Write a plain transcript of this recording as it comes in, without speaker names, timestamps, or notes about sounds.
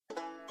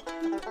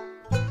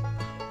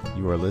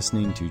You are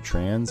listening to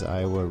Trans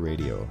Iowa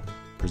Radio,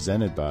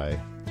 presented by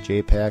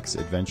JPAC's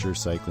Adventure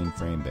Cycling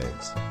Frame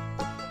Bags.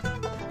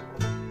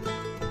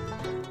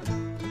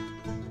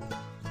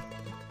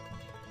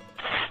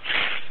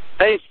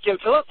 Hey, it's Jim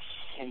Phillips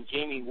and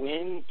Jamie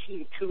Wynne,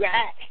 Team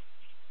Kurat.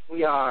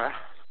 We are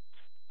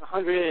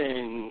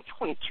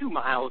 122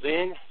 miles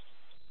in.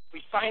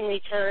 We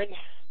finally turned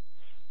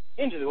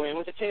into the wind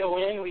with a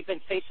tailwind. We've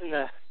been facing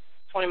the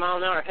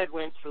 20-mile-an-hour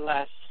headwinds for the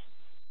last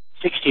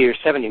 60 or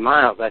 70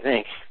 miles, I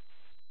think.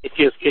 It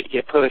feels good to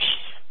get pushed.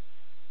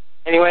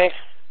 Anyway,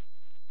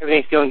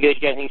 everything's going good.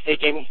 You got anything to say,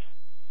 Jamie?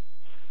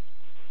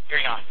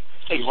 Carry on.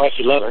 Tell your wife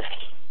you love her.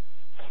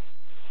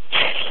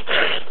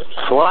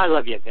 Well, I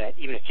love you, I bet,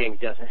 even if Jamie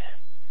doesn't.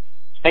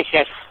 Thanks,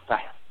 guys.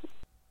 Bye.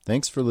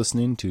 Thanks for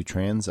listening to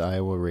Trans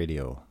Iowa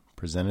Radio,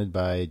 presented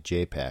by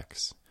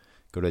JPACs.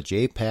 Go to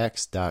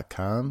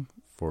jpacs.com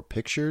for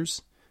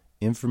pictures,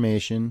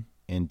 information,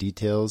 and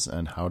details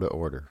on how to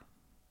order.